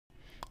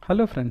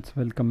Hello friends,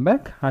 welcome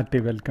back. Hearty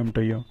welcome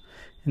to you.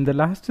 In the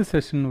last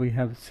session we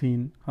have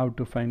seen how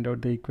to find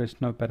out the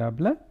equation of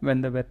parabola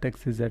when the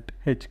vertex is at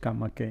h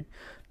comma k.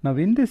 Now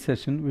in this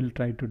session we'll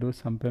try to do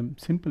some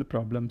simple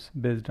problems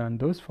based on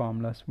those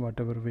formulas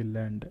whatever we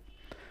learned.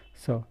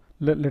 So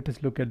let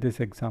us look at this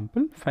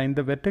example. Find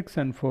the vertex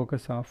and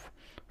focus of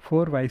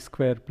 4y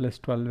square plus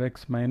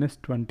 12x minus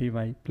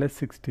 20y plus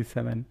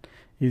 67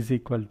 is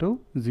equal to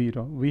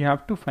 0. We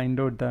have to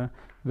find out the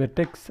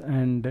vertex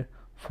and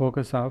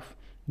focus of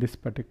this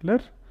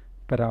particular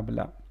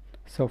parabola.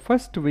 So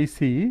first we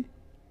see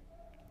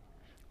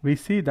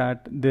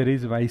that there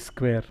is y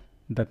square.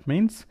 That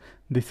means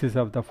this is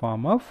of the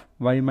form of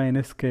y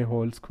minus k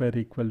whole square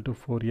equal to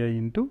 4a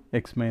into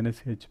x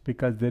minus h,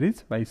 because there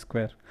is y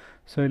square.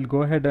 So we'll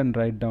go ahead and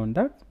write down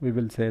that. We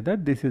will say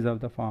that this is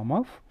of the form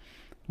of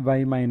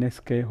y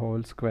minus k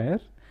whole square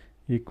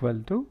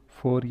equal to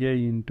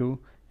 4a into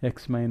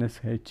x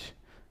minus h.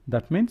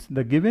 That means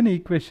the given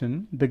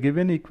equation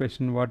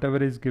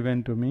whatever is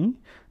given to me,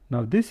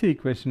 now this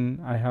equation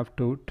I have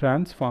to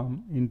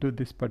transform into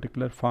this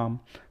particular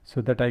form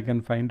so that I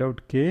can find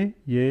out k,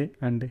 a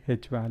and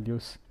h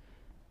values.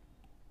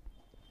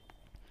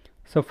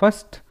 So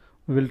first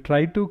we will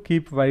try to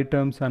keep y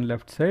terms on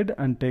left side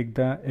and take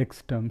the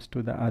x terms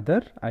to the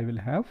other. I will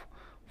have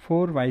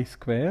 4y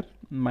square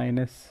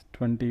minus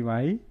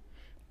 20y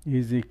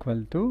is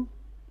equal to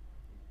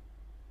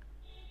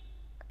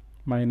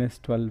minus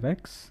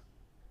 12x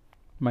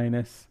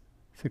minus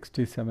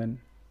 67.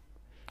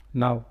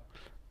 Now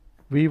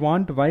we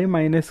want y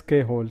minus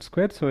k whole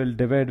square, so we'll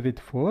divide with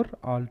 4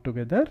 all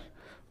together.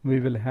 We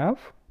will have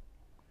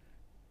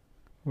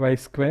y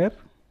square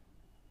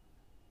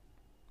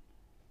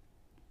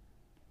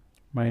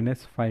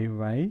minus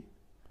 5y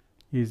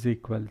is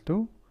equal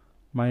to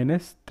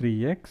minus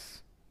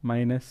 3x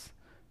minus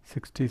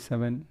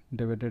 67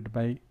 divided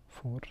by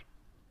 4.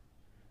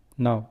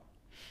 Now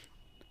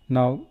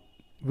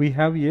we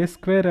have a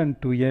square and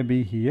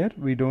 2ab here.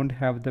 We don't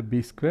have the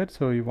b square,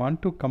 so we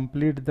want to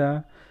complete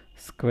the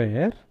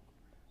square.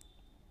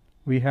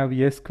 We have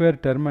a square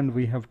term and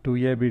we have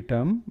 2ab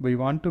term. We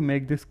want to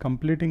make this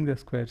completing the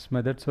squares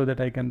method so that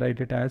I can write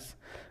it as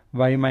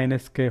y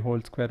minus k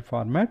whole square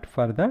format.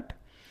 For that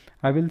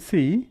I will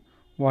see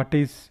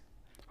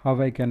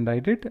how I can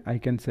write it. I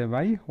can say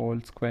y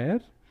whole square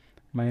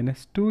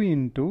minus 2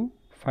 into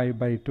 5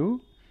 by 2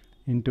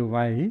 into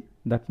y.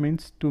 That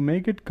means to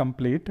make it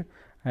complete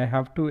I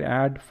have to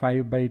add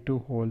 5 by 2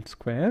 whole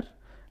square,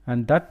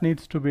 and that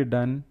needs to be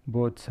done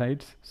both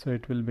sides. So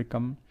it will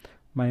become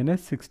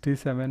minus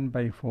 67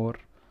 by 4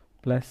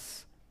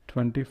 plus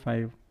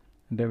 25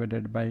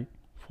 divided by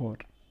 4.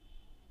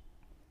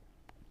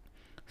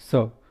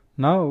 So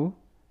now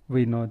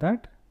we know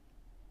that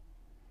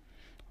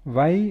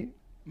y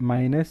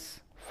minus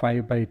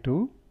 5 by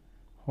 2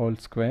 whole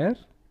square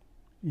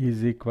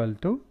is equal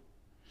to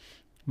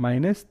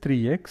minus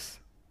 3x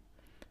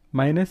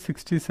minus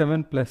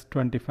 67 plus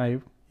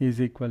 25 is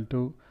equal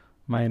to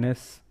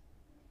minus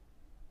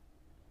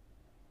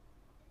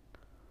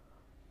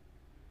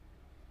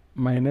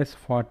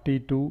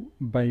 42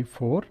 by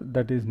 4,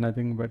 that is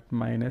nothing but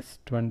minus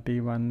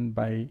 21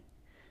 by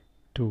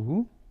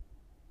 2.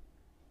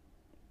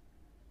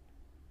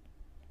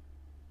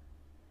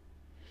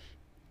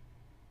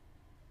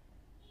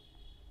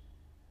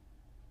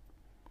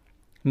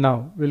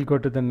 Now we'll go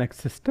to the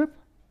next step.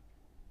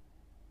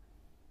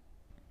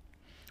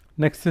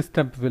 Next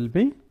step will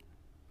be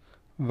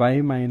y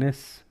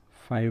minus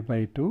 5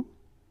 by 2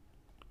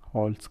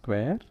 whole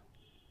square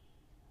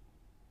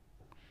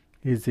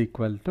is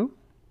equal to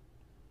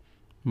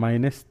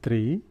minus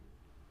 3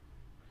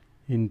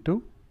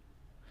 into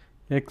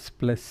x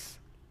plus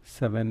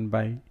 7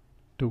 by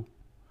 2.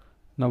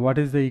 Now what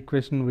is the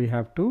equation we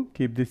have to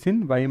keep this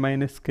in? Y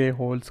minus k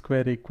whole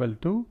square equal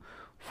to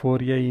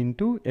 4a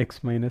into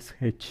x minus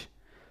h.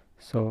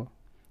 So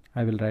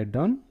I will write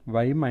down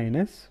y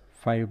minus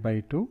 5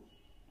 by 2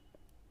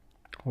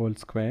 whole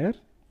square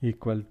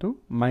equal to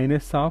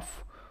minus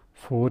of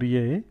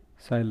 4a.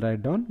 So I'll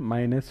write down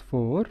minus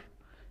 4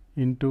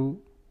 into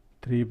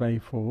 3 by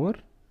 4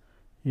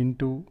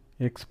 into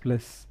x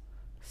plus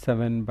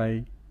 7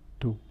 by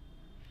 2.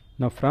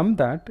 Now from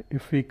that,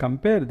 if we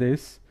compare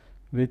this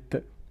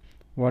with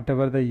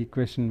whatever the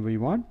equation we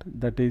want,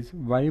 that is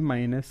y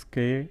minus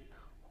k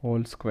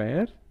whole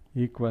square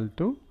equal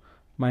to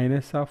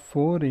minus of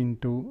 4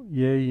 into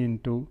a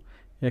into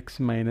x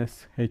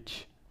minus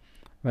h.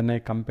 When I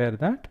compare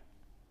that,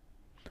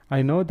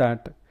 I know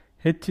that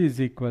h is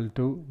equal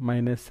to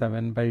minus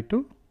 7 by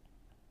 2.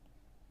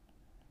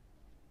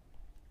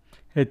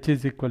 H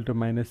is equal to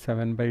minus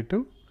 7 by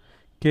 2.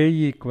 K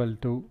equal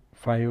to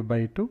 5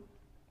 by 2.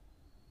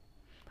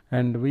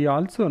 And we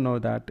also know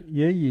that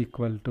a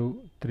equal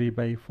to 3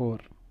 by 4.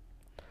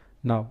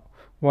 Now,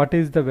 what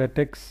is the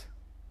vertex?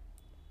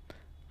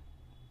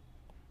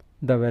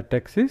 The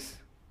vertex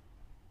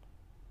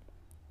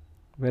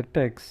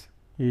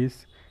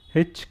is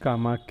h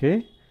comma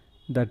k,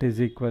 that is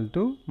equal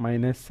to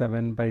minus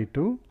 7 by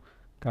 2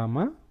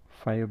 comma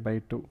 5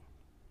 by 2.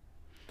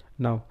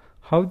 Now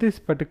How this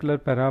particular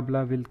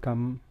parabola will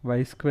come?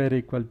 Y square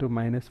equal to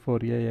minus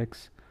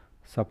 4ax.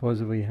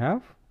 Suppose we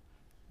have,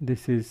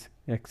 this is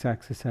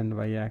x-axis and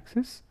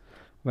y-axis.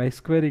 Y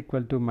square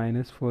equal to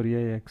minus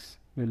 4ax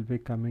will be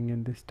coming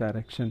in this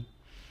direction.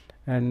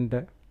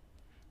 And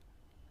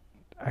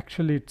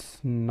actually it's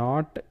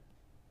not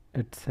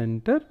at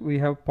center. We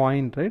have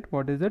point, right?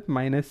 What is it?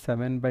 Minus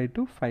 7 by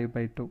 2, 5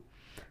 by 2.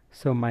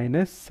 So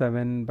minus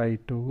 7 by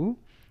 2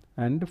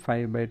 and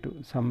 5 by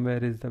 2.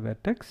 Somewhere is the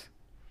vertex.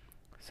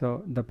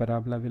 So the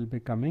parabola will be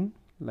coming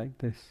like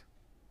this.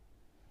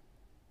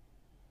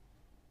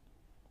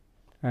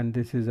 And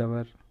this is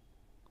our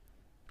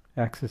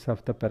axis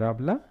of the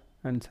parabola.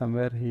 And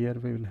somewhere here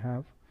we will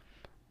have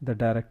the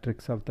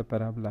directrix of the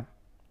parabola.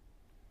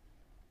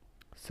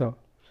 So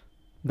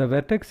the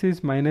vertex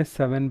is minus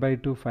 7 by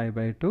 2, 5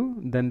 by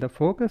 2. Then the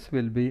focus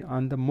will be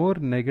on the more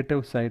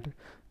negative side.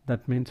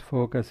 That means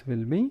focus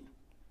will be,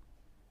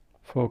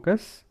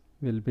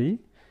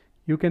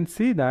 you can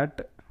see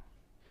that,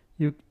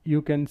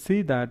 you can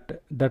see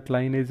that that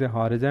line is a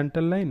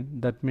horizontal line.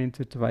 That means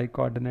its y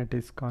coordinate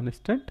is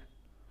constant.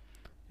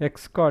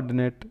 X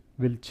coordinate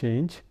will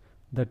change.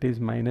 That is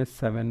minus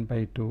 7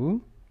 by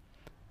 2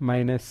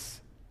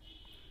 minus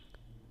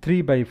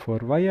 3 by 4.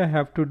 Why I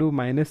have to do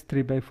minus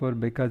 3 by 4?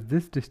 Because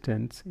this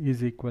distance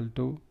is equal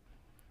to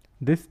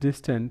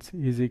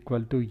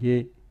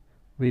a.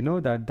 We know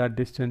that that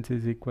distance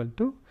is equal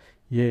to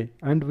a,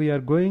 and we are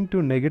going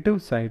to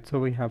negative side, so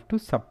we have to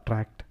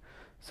subtract.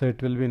 So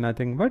it will be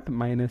nothing but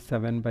minus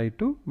 7 by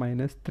 2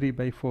 minus 3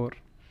 by 4,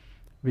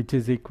 which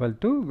is equal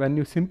to, when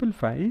you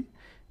simplify,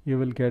 you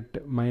will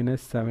get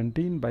minus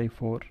 17 by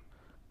 4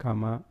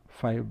 comma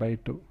 5 by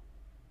 2.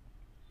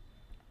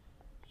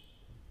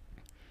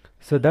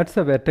 So that's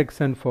the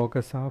vertex and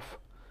focus of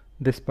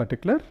this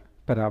particular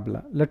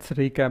parabola. Let's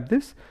recap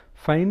this.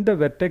 Find the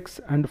vertex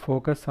and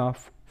focus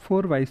of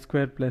 4y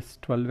square plus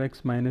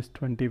 12x minus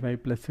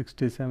 20y plus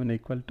 67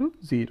 equal to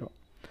 0.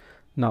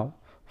 Now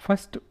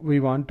first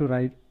we want to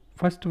write,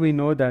 first we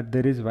know that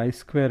there is y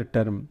square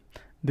term.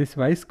 This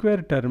y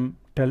square term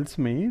tells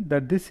me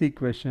that this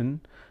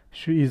equation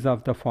is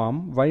of the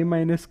form y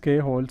minus k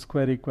whole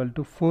square equal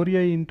to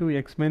 4a into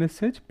x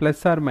minus h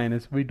plus or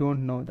minus. We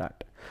don't know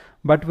that,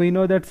 but we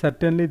know that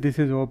certainly this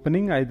is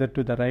opening either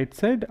to the right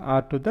side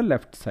or to the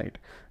left side.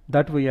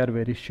 That we are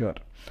very sure.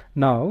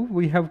 Now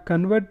we have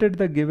converted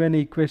the given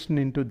equation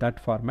into that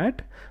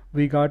format.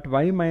 We got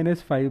y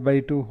minus 5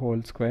 by 2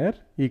 whole square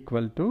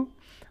equal to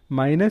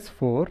minus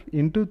 4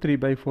 into 3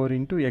 by 4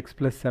 into x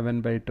plus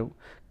 7 by 2.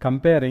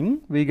 Comparing,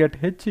 we get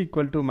h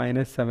equal to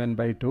minus 7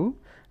 by 2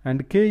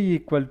 and k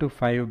equal to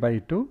 5 by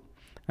 2,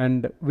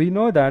 and we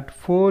know that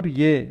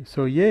 4a,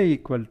 so a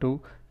equal to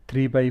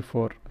 3 by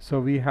 4. So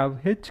we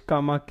have h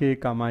comma k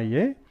comma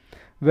a.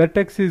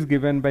 Vertex is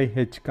given by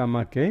h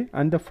comma k,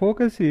 and the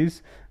focus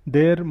is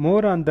there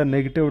more on the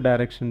negative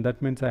direction.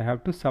 That means I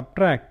have to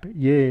subtract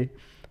a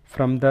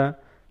from the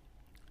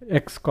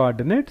x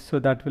coordinate. So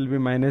that will be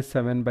minus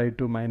 7 by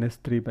 2 minus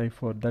 3 by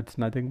 4. That's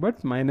nothing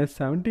but minus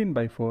 17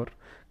 by 4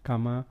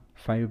 comma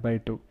 5 by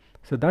 2.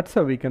 So that's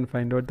how we can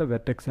find out the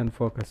vertex and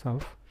focus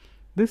of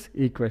this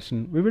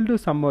equation. We will do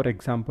some more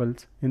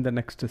examples in the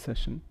next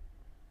session.